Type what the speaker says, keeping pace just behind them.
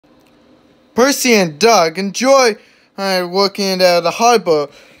Percy and Doug enjoy working at the harbor,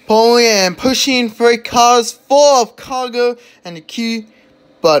 pulling and pushing freight cars full of cargo and the key.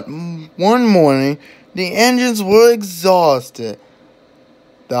 But one morning, the engines were exhausted.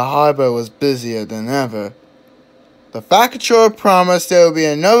 The harbor was busier than ever. The factory promised there would be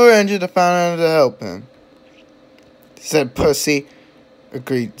another engine to find to help him. Said Percy.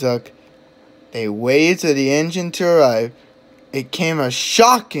 Agreed Doug. They waited for the engine to arrive. It came as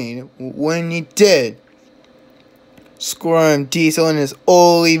shocking when he did. Squirmed Diesel in his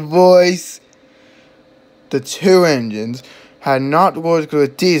oily voice. The two engines had not worked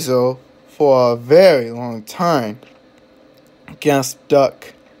with Diesel for a very long time. Gasped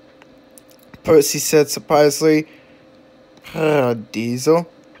Duck. Percy said surprisedly, Diesel?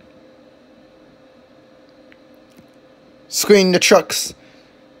 Screamed the trucks.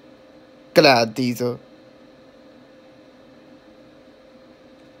 Get out, Diesel.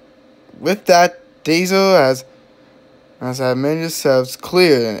 With that, Diesel has had many themselves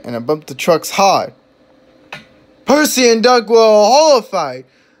cleared and bumped the trucks hard. Percy and Doug were horrified.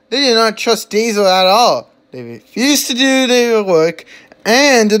 They did not trust Diesel at all. They refused to do their work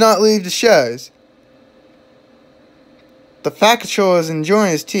and did not leave the shows. The fat controller was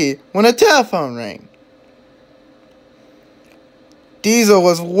enjoying his tea when a telephone rang. Diesel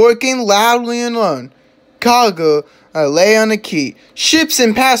was working loudly and alone. Cargo lay on the quay. Ships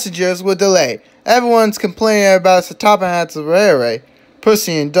and passengers were delayed. Everyone's complaining about the top hats of the railway.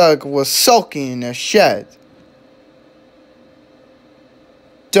 Percy and Doug were sulking in their sheds.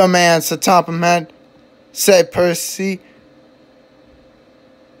 Dumbass, the top hat, said Percy.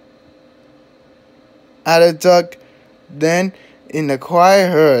 Added Doug. Then, in the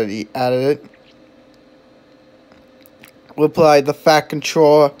quiet herd, he added it. Replied the fat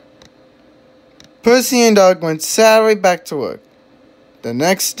controller. Percy and Doug went sadly back to work. The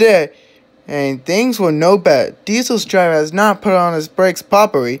next day, and things were no better. Diesel's driver has not put on his brakes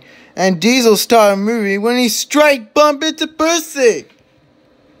properly, and Diesel started moving when he straight bumped into Percy.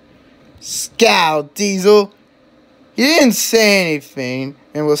 Scowled Diesel. He didn't say anything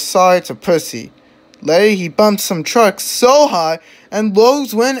and was sorry to Percy. Later, he bumped some trucks so hard and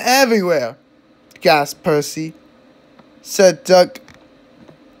loads went everywhere. Gasped Percy. Said Doug.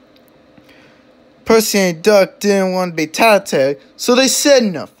 Percy and Doug didn't want to be tattooed, so they said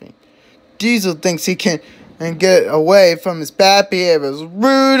nothing. Diesel thinks he can get away from his bad behavior as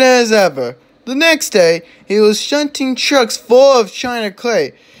rude as ever. The next day, he was shunting trucks full of China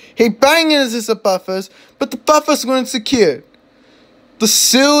clay. He banged into the buffers, but the buffers weren't secured. The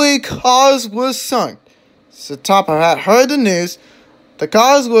silly cars were sunk. So Topper had heard the news. The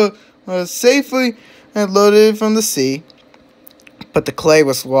cars were safely loaded from the sea, but the clay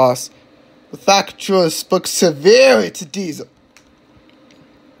was lost. The factory spoke severely to Diesel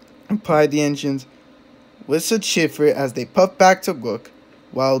and plied the engines whistled cheerfully as they puffed back to work,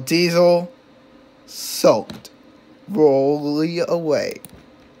 while Diesel sulked, rolling away.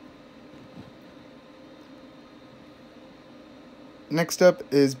 Next up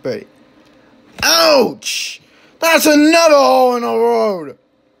is Bertie. Ouch! That's another hole in the road!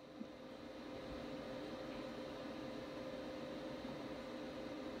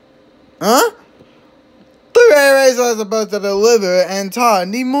 Huh? The railways I was supposed to deliver and taught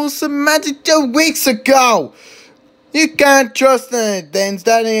the most semantic 2 weeks ago! You can't trust anything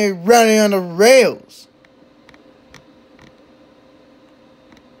starting running on the rails.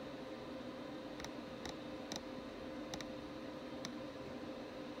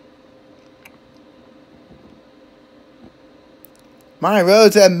 My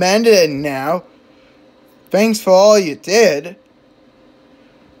roads are mended now. Thanks for all you did.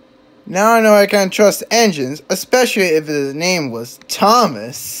 Now I know I can't trust engines, especially if his name was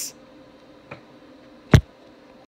Thomas.